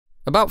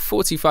About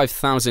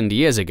 45,000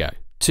 years ago,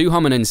 two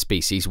hominin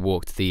species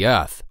walked the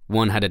Earth.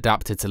 One had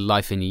adapted to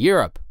life in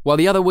Europe, while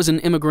the other was an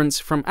immigrant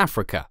from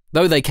Africa.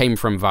 Though they came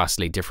from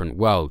vastly different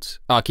worlds,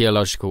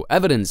 archaeological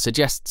evidence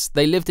suggests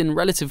they lived in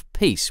relative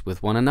peace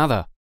with one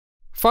another.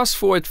 Fast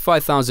forward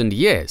 5,000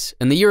 years,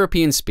 and the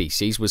European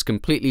species was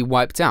completely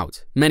wiped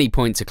out. Many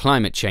point to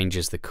climate change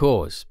as the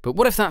cause, but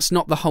what if that's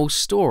not the whole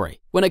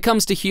story? When it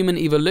comes to human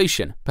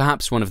evolution,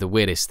 perhaps one of the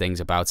weirdest things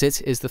about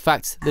it is the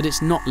fact that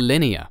it's not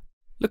linear.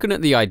 Looking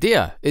at the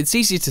idea, it's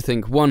easy to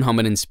think one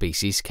hominin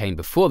species came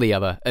before the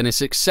other in a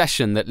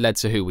succession that led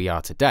to who we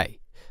are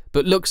today.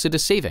 But looks are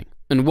deceiving,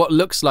 and what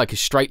looks like a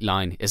straight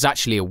line is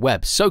actually a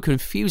web so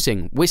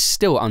confusing we're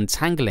still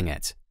untangling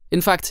it. In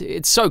fact,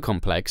 it's so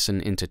complex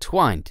and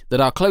intertwined that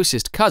our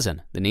closest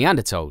cousin, the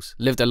Neanderthals,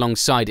 lived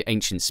alongside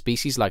ancient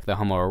species like the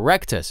Homo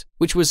erectus,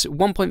 which was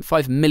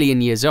 1.5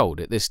 million years old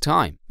at this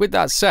time. With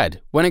that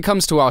said, when it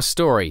comes to our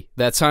story,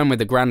 their time with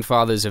the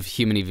grandfathers of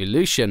human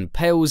evolution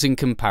pales in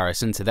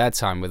comparison to their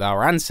time with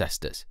our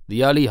ancestors,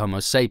 the early Homo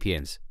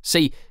sapiens.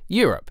 See,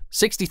 Europe,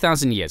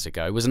 60,000 years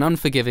ago, was an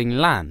unforgiving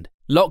land,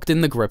 locked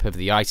in the grip of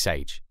the Ice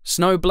Age.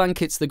 Snow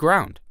blankets the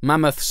ground,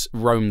 mammoths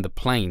roam the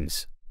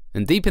plains.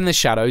 And deep in the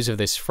shadows of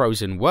this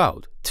frozen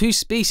world, two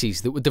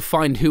species that would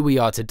define who we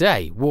are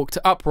today walked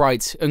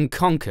upright and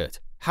conquered.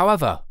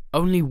 However,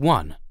 only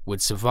one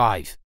would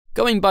survive.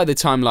 Going by the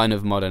timeline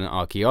of modern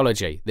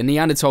archaeology, the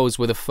Neanderthals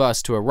were the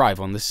first to arrive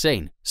on the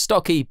scene.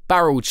 Stocky,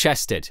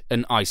 barrel-chested,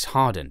 and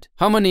ice-hardened.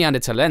 Homo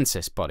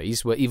neanderthalensis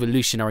bodies were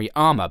evolutionary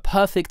armor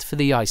perfect for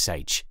the Ice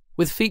Age,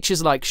 with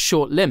features like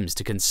short limbs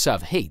to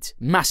conserve heat,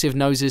 massive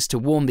noses to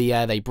warm the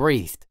air they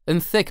breathed,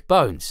 and thick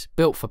bones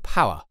built for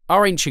power.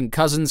 Our ancient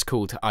cousins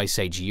called Ice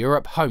Age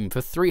Europe home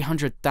for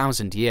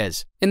 300,000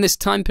 years. In this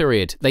time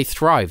period, they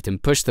thrived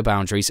and pushed the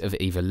boundaries of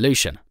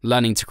evolution,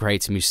 learning to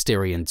create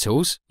Mousterian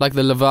tools like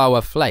the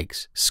lava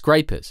flakes,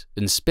 scrapers,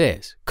 and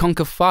spears,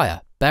 conquer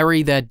fire,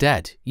 bury their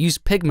dead, use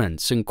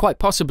pigments, and quite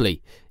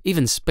possibly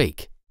even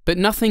speak. But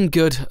nothing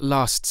good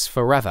lasts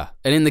forever,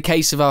 and in the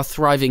case of our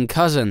thriving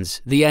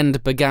cousins, the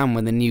end began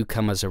when the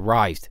newcomers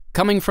arrived.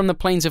 Coming from the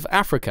plains of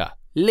Africa,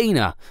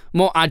 leaner,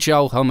 more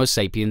agile Homo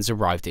sapiens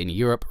arrived in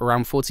Europe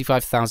around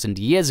 45,000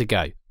 years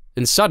ago.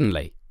 And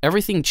suddenly,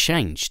 everything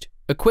changed.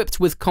 Equipped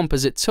with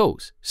composite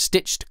tools,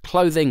 stitched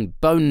clothing,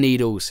 bone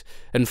needles,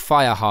 and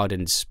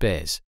fire-hardened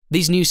spears.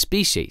 These new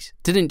species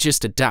didn't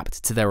just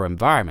adapt to their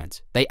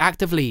environment, they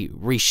actively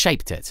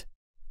reshaped it.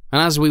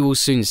 And as we will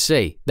soon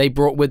see, they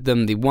brought with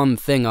them the one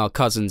thing our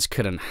cousins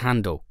couldn't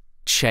handle: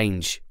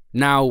 change.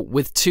 Now,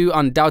 with two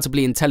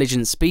undoubtedly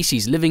intelligent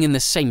species living in the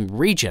same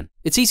region,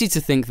 it's easy to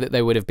think that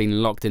they would have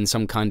been locked in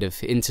some kind of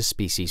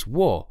interspecies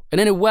war,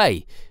 and in a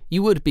way,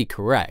 you would be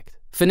correct.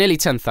 For nearly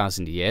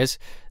 10,000 years,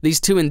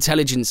 these two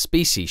intelligent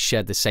species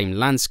shared the same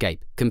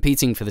landscape,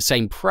 competing for the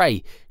same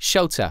prey,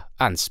 shelter,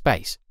 and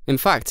space. In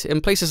fact, in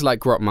places like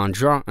Grotte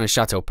Mandrin and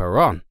Chateau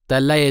Perron,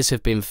 their layers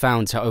have been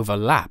found to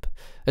overlap,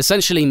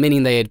 essentially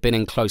meaning they had been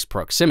in close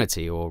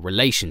proximity or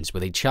relations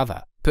with each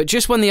other. But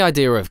just when the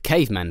idea of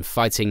cavemen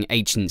fighting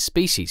ancient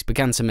species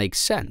began to make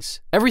sense,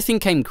 everything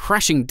came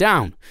crashing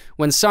down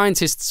when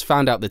scientists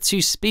found out the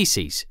two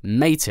species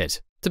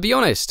mated. To be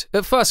honest,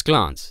 at first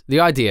glance, the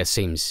idea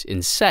seems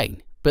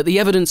insane, but the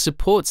evidence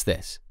supports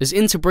this, as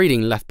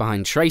interbreeding left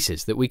behind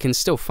traces that we can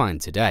still find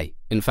today.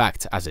 In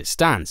fact, as it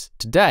stands,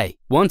 today,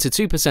 1 to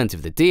 2%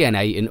 of the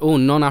DNA in all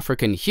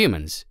non-African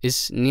humans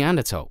is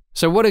Neanderthal.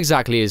 So what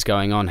exactly is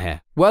going on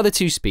here? Were the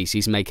two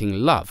species making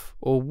love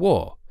or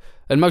war?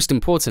 And most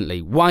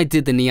importantly, why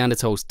did the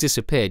Neanderthals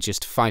disappear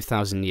just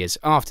 5,000 years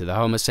after the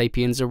Homo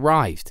sapiens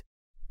arrived?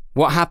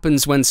 What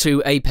happens when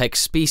two apex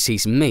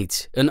species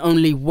meet and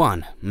only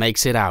one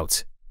makes it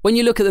out? When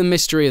you look at the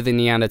mystery of the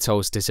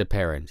Neanderthals'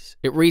 disappearance,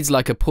 it reads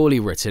like a poorly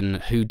written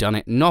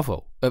whodunit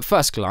novel. At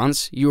first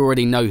glance, you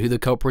already know who the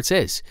culprit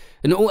is,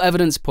 and all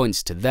evidence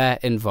points to their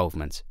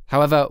involvement.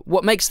 However,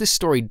 what makes this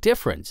story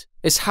different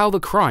is how the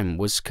crime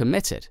was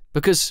committed,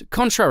 because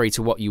contrary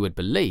to what you would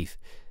believe,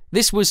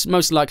 this was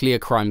most likely a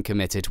crime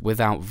committed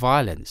without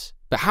violence.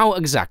 But how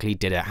exactly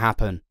did it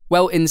happen?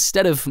 Well,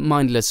 instead of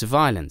mindless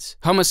violence,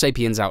 Homo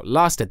sapiens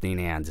outlasted the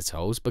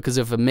Neanderthals because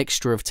of a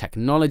mixture of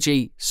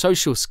technology,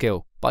 social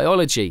skill,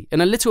 biology,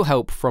 and a little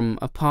help from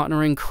a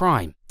partner in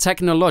crime: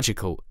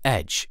 technological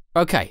edge.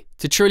 Okay,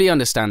 to truly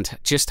understand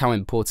just how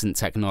important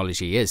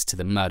technology is to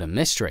the murder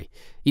mystery,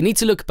 you need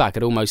to look back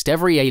at almost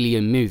every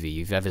alien movie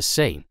you've ever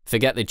seen.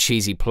 Forget the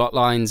cheesy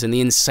plotlines and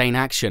the insane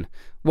action.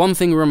 One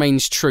thing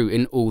remains true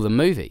in all the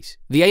movies: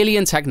 the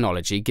alien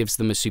technology gives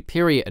them a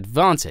superior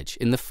advantage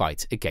in the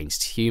fight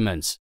against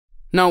humans.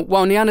 Now,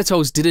 while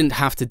Neanderthals didn't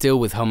have to deal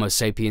with Homo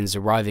sapiens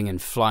arriving in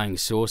flying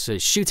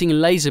saucers, shooting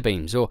laser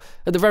beams, or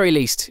at the very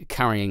least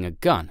carrying a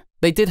gun,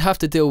 they did have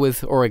to deal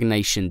with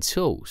origination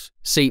tools.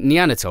 See,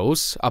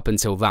 Neanderthals, up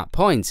until that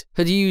point,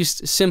 had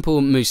used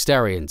simple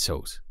Mousterian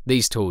tools.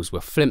 These tools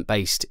were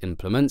flint-based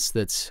implements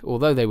that,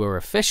 although they were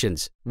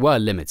efficient, were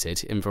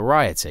limited in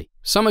variety.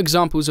 Some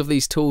examples of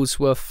these tools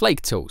were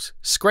flake tools,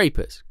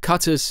 scrapers,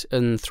 cutters,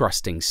 and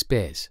thrusting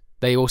spears.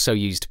 They also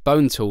used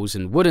bone tools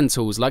and wooden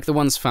tools like the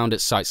ones found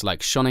at sites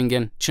like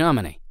Schöningen,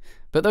 Germany,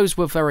 but those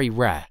were very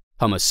rare.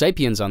 Homo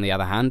sapiens, on the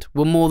other hand,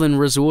 were more than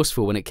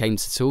resourceful when it came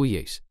to tool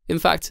use. In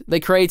fact, they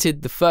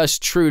created the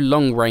first true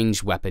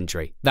long-range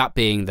weaponry, that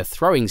being the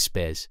throwing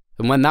spears,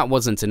 and when that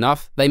wasn't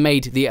enough, they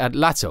made the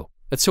atlatl,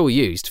 a tool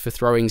used for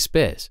throwing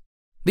spears.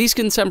 These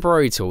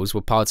contemporary tools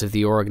were part of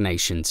the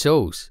Aurignacian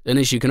tools, and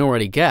as you can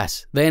already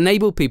guess, they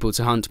enable people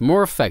to hunt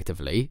more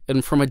effectively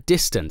and from a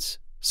distance.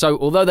 So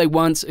although they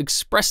weren't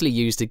expressly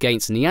used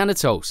against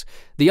Neanderthals,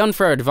 the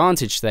unfair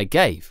advantage they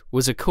gave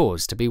was a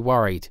cause to be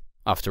worried.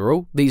 After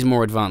all, these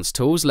more advanced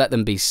tools let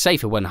them be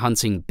safer when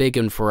hunting big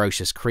and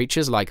ferocious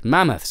creatures like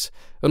mammoths,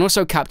 and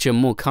also capture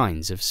more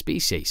kinds of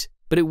species.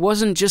 But it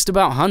wasn't just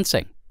about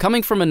hunting.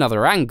 Coming from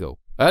another angle,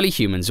 early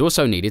humans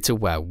also needed to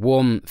wear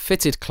warm,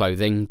 fitted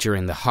clothing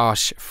during the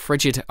harsh,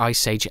 frigid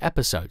Ice Age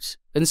episodes.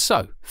 And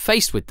so,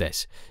 faced with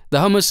this,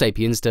 the Homo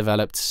sapiens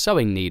developed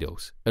sewing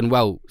needles, and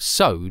well,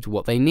 sewed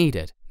what they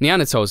needed.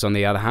 Neanderthals, on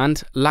the other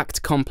hand,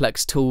 lacked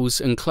complex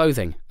tools and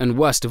clothing, and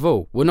worst of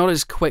all, were not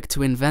as quick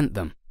to invent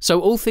them. So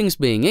all things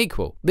being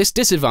equal, this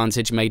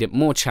disadvantage made it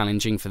more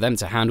challenging for them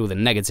to handle the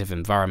negative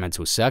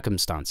environmental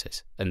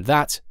circumstances, and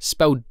that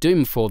spelled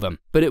doom for them.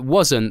 But it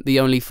wasn't the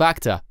only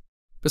factor.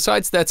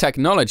 Besides their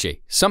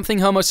technology, something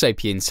Homo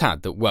sapiens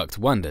had that worked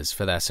wonders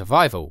for their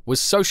survival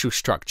was social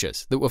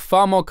structures that were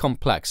far more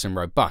complex and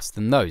robust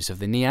than those of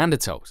the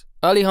Neanderthals.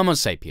 Early Homo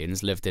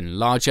sapiens lived in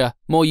larger,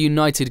 more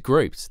united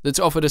groups that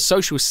offered a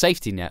social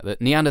safety net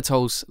that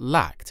Neanderthals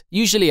lacked.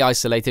 Usually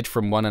isolated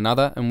from one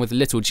another and with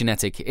little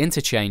genetic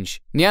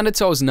interchange,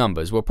 Neanderthals'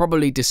 numbers were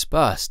probably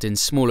dispersed in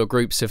smaller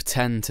groups of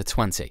 10 to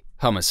 20.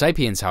 Homo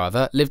sapiens,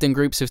 however, lived in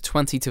groups of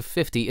 20 to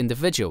 50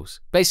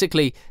 individuals.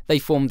 Basically, they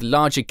formed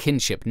larger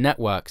kinship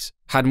networks,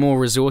 had more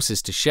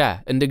resources to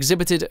share, and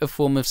exhibited a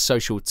form of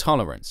social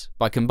tolerance.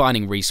 By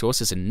combining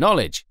resources and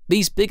knowledge,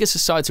 these bigger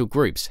societal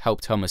groups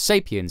helped Homo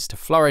sapiens to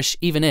flourish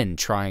even in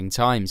trying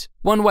times.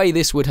 One way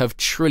this would have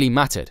truly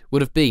mattered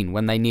would have been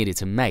when they needed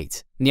to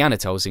mate.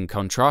 Neanderthals, in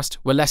contrast,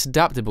 were less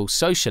adaptable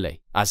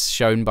socially, as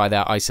shown by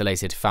their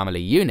isolated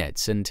family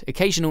units and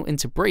occasional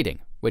interbreeding,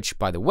 which,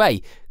 by the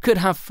way, could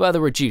have further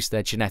reduced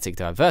their genetic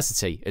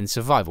diversity and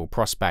survival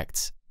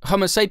prospects.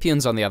 Homo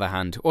sapiens, on the other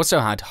hand, also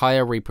had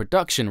higher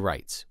reproduction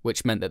rates,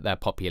 which meant that their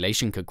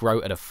population could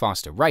grow at a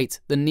faster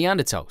rate than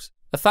Neanderthals,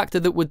 a factor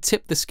that would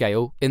tip the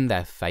scale in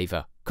their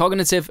favour.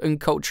 Cognitive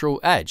and cultural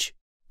edge.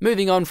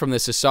 Moving on from the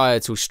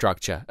societal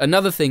structure,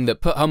 another thing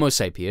that put Homo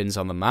sapiens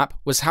on the map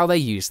was how they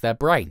used their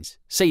brains.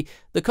 See,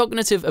 the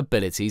cognitive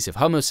abilities of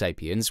Homo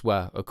sapiens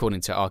were,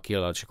 according to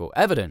archaeological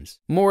evidence,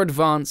 more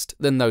advanced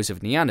than those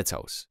of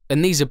Neanderthals.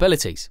 And these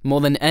abilities,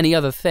 more than any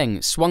other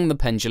thing, swung the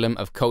pendulum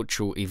of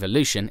cultural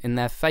evolution in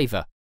their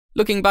favour.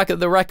 Looking back at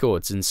the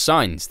records and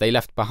signs they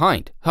left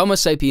behind, Homo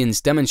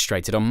sapiens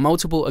demonstrated on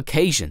multiple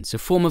occasions a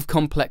form of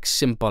complex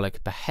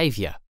symbolic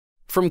behaviour.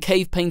 From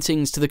cave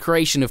paintings to the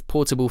creation of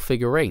portable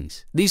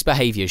figurines, these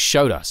behaviours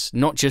showed us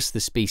not just the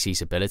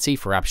species' ability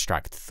for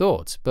abstract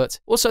thought, but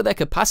also their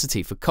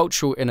capacity for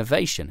cultural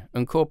innovation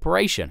and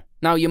cooperation.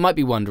 Now, you might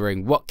be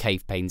wondering what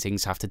cave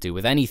paintings have to do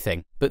with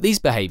anything, but these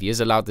behaviours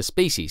allowed the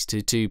species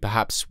to do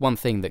perhaps one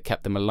thing that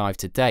kept them alive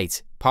to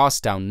date: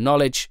 pass down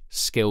knowledge,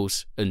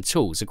 skills, and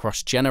tools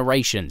across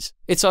generations.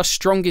 It's our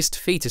strongest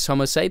feat as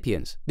Homo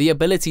sapiens, the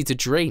ability to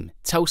dream,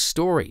 tell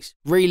stories,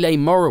 relay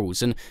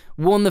morals, and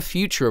warn the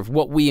future of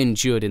what we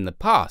endured in the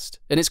past,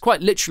 and it's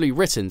quite literally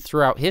written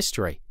throughout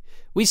history.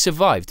 We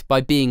survived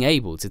by being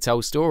able to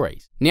tell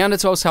stories.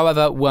 Neanderthals,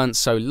 however, weren't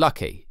so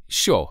lucky.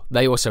 Sure,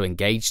 they also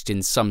engaged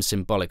in some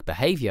symbolic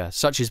behaviour,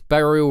 such as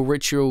burial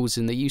rituals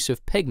and the use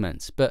of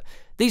pigments, but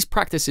these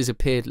practices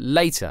appeared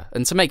later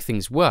and, to make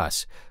things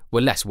worse,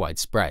 were less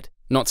widespread.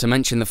 Not to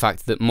mention the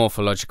fact that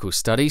morphological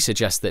studies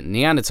suggest that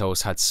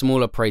Neanderthals had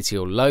smaller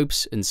parietal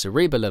lobes and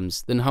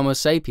cerebellums than Homo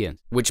sapiens,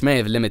 which may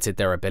have limited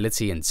their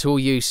ability in tool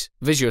use,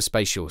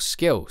 visuospatial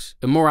skills,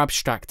 and more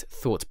abstract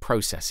thought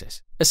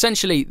processes.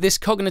 Essentially, this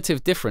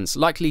cognitive difference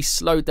likely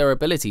slowed their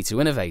ability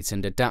to innovate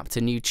and adapt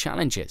to new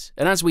challenges.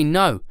 And as we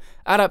know,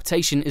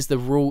 adaptation is the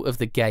rule of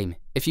the game.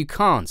 If you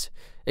can't,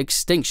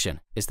 extinction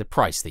is the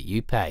price that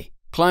you pay.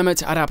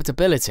 Climate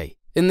adaptability.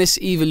 In this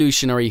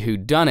evolutionary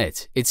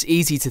whodunit, it's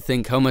easy to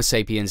think Homo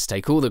sapiens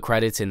take all the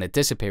credit in the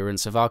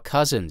disappearance of our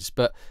cousins,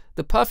 but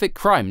the perfect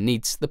crime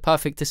needs the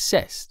perfect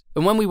assist.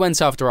 And when we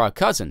went after our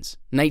cousins,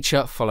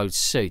 nature followed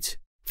suit.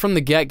 From the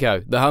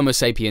get-go, the Homo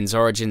sapiens'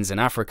 origins in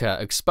Africa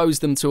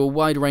exposed them to a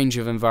wide range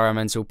of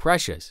environmental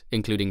pressures,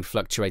 including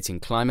fluctuating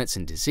climates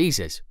and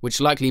diseases, which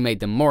likely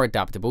made them more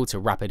adaptable to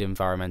rapid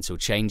environmental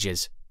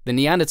changes. The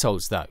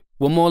Neanderthals, though,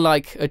 were more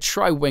like a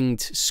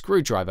tri-winged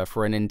screwdriver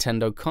for a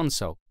Nintendo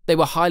console. They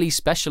were highly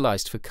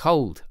specialized for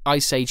cold,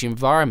 Ice Age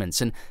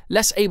environments and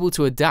less able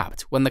to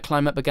adapt when the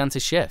climate began to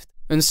shift.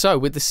 And so,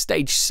 with the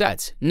stage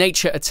set,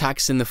 nature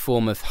attacks in the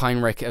form of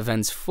Heinrich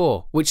Event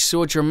 4, which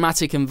saw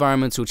dramatic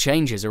environmental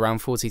changes around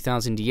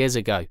 40,000 years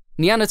ago.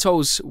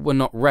 Neanderthals were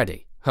not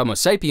ready. Homo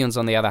sapiens,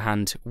 on the other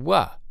hand,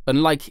 were.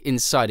 And like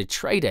insider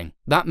trading,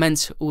 that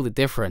meant all the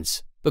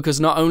difference.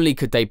 Because not only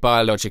could they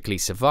biologically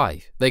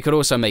survive, they could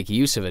also make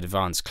use of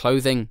advanced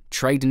clothing,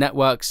 trade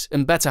networks,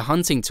 and better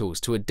hunting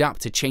tools to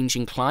adapt to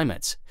changing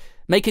climates,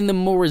 making them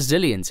more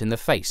resilient in the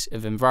face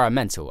of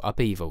environmental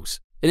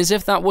upheavals. And as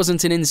if that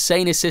wasn't an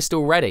insane assist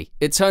already,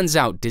 it turns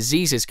out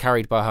diseases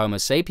carried by Homo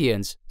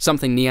sapiens,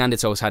 something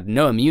Neanderthals had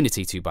no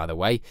immunity to by the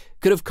way,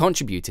 could have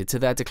contributed to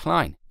their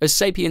decline, as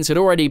sapiens had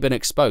already been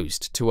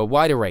exposed to a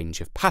wider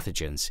range of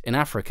pathogens in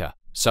Africa.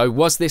 So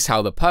was this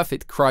how the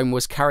perfect crime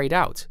was carried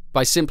out?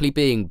 By simply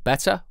being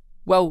better?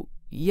 Well,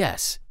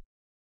 yes.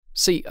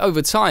 See,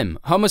 over time,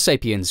 Homo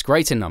sapiens'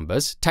 greater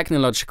numbers,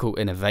 technological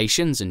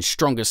innovations, and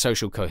stronger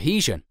social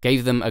cohesion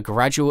gave them a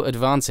gradual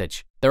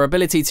advantage. Their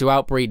ability to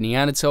outbreed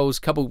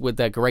Neanderthals, coupled with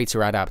their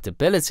greater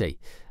adaptability,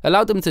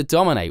 allowed them to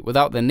dominate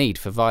without the need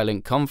for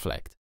violent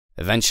conflict.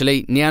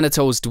 Eventually,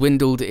 Neanderthals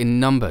dwindled in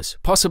numbers,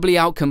 possibly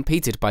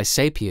outcompeted by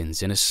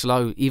sapiens in a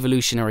slow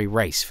evolutionary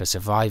race for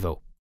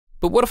survival.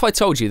 But what if I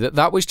told you that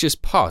that was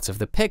just part of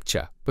the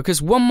picture?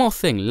 Because one more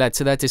thing led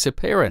to their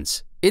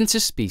disappearance: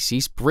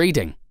 interspecies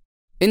breeding.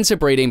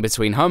 Interbreeding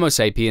between Homo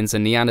sapiens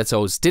and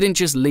Neanderthals didn't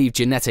just leave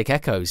genetic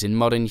echoes in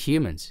modern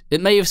humans, it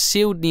may have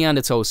sealed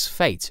Neanderthals'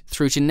 fate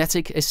through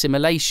genetic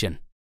assimilation.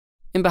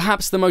 In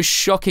perhaps the most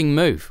shocking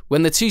move,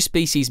 when the two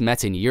species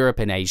met in Europe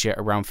and Asia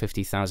around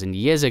 50,000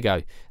 years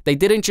ago, they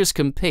didn't just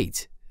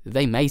compete,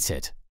 they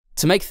mated.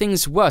 To make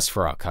things worse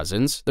for our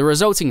cousins, the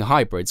resulting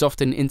hybrids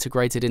often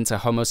integrated into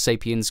Homo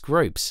sapiens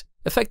groups,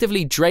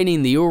 effectively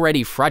draining the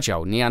already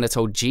fragile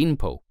Neanderthal gene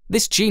pool.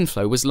 This gene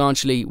flow was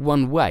largely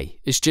one way,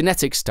 as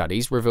genetic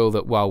studies reveal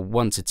that while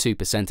 1 to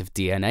 2% of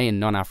DNA in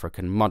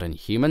non-African modern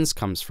humans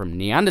comes from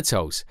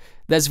Neanderthals,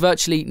 there's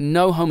virtually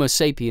no Homo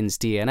sapiens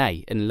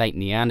DNA in late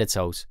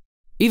Neanderthals.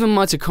 Even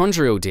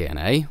mitochondrial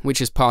DNA, which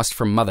is passed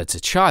from mother to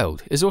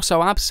child, is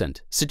also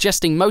absent,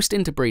 suggesting most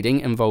interbreeding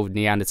involved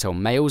Neanderthal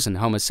males and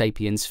Homo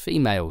sapiens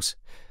females.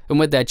 And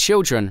with their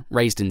children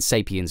raised in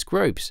sapiens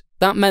groups,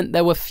 that meant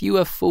there were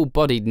fewer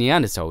full-bodied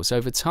Neanderthals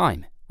over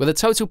time. With a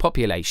total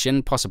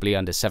population possibly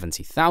under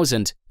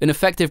 70,000 and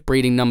effective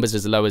breeding numbers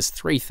as low as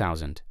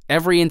 3,000,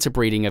 every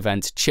interbreeding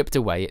event chipped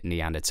away at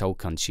Neanderthal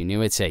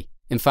continuity.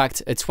 In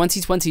fact, a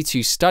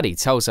 2022 study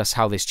tells us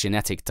how this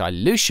genetic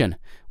dilution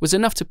was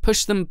enough to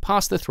push them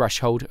past the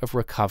threshold of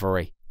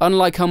recovery.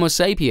 Unlike Homo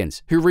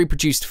sapiens, who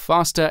reproduced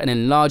faster and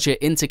in larger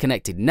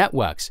interconnected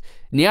networks,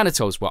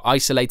 Neanderthals were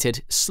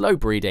isolated, slow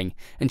breeding,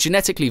 and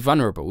genetically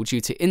vulnerable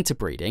due to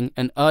interbreeding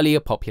and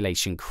earlier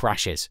population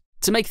crashes.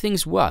 To make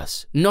things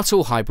worse, not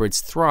all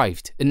hybrids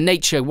thrived, and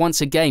nature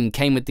once again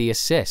came with the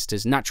assist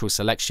as natural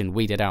selection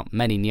weeded out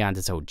many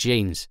Neanderthal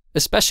genes,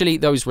 especially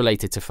those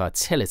related to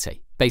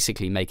fertility,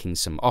 basically making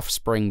some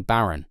offspring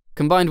barren.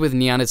 Combined with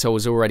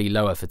Neanderthals' already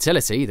lower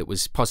fertility that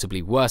was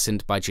possibly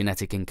worsened by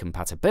genetic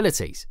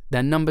incompatibilities,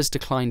 their numbers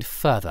declined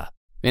further.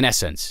 In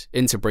essence,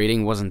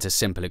 interbreeding wasn't a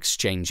simple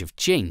exchange of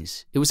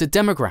genes, it was a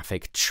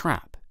demographic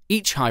trap.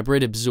 Each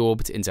hybrid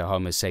absorbed into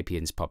Homo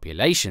sapiens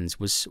populations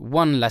was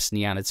one less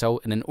Neanderthal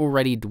in an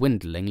already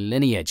dwindling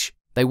lineage.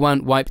 They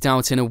weren't wiped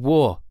out in a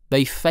war,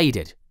 they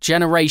faded,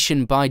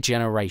 generation by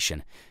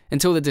generation,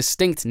 until the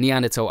distinct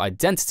Neanderthal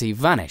identity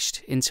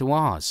vanished into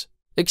ours.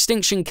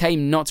 Extinction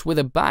came not with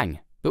a bang,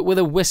 but with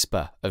a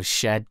whisper of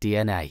shared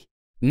DNA.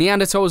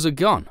 Neanderthals are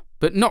gone,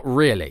 but not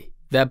really.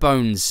 Their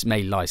bones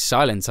may lie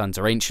silent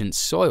under ancient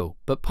soil,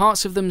 but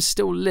parts of them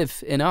still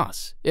live in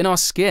us, in our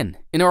skin,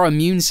 in our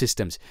immune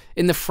systems,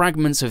 in the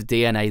fragments of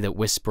DNA that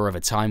whisper of a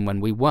time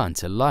when we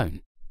weren't alone.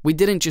 We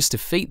didn't just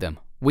defeat them,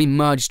 we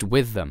merged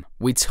with them.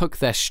 We took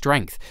their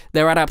strength,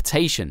 their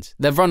adaptations,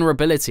 their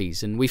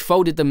vulnerabilities, and we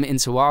folded them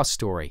into our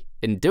story.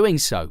 In doing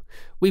so,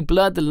 we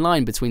blurred the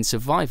line between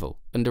survival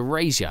and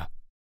erasure.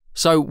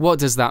 So what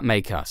does that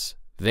make us?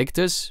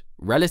 Victors?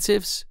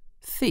 Relatives?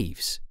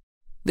 Thieves?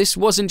 This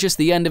wasn't just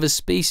the end of a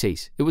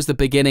species, it was the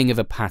beginning of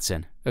a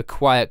pattern, a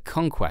quiet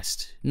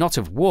conquest, not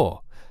of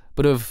war,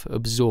 but of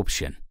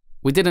absorption.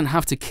 We didn't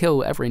have to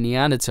kill every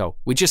Neanderthal,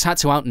 we just had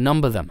to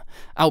outnumber them,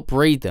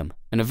 outbreed them,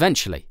 and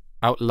eventually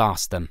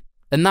outlast them.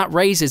 And that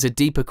raises a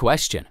deeper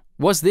question.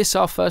 Was this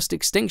our first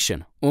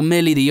extinction, or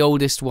merely the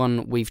oldest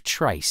one we've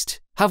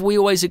traced? Have we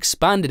always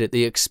expanded at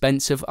the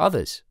expense of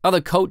others, other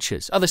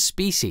cultures, other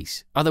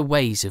species, other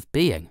ways of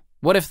being?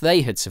 What if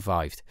they had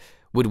survived?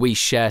 Would we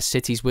share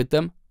cities with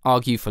them?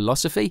 Argue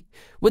philosophy?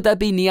 Would there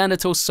be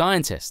Neanderthal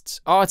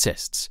scientists,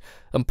 artists,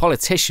 and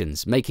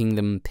politicians making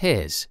them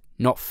peers,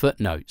 not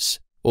footnotes?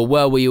 Or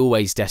were we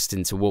always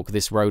destined to walk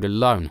this road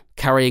alone,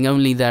 carrying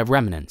only their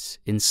remnants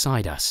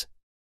inside us?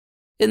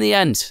 In the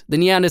end, the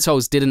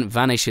Neanderthals didn't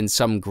vanish in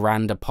some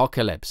grand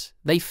apocalypse.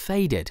 They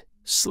faded,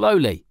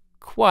 slowly,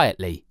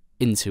 quietly,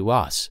 into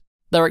us.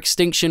 Their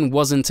extinction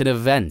wasn't an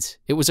event,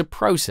 it was a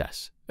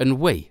process, and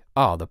we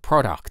are the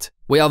product.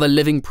 We are the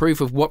living proof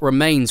of what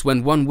remains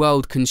when one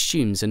world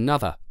consumes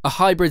another, a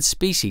hybrid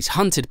species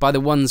hunted by the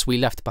ones we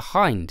left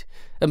behind,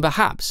 and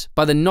perhaps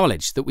by the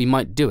knowledge that we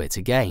might do it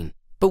again.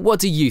 But what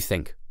do you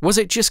think? Was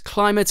it just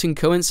climate and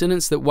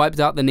coincidence that wiped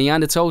out the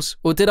Neanderthals,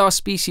 or did our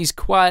species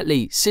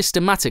quietly,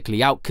 systematically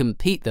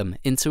outcompete them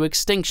into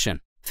extinction?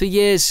 For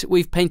years,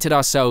 we've painted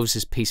ourselves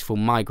as peaceful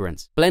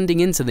migrants, blending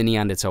into the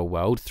Neanderthal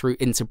world through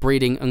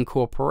interbreeding and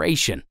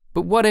cooperation.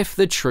 But what if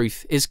the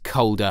truth is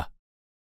colder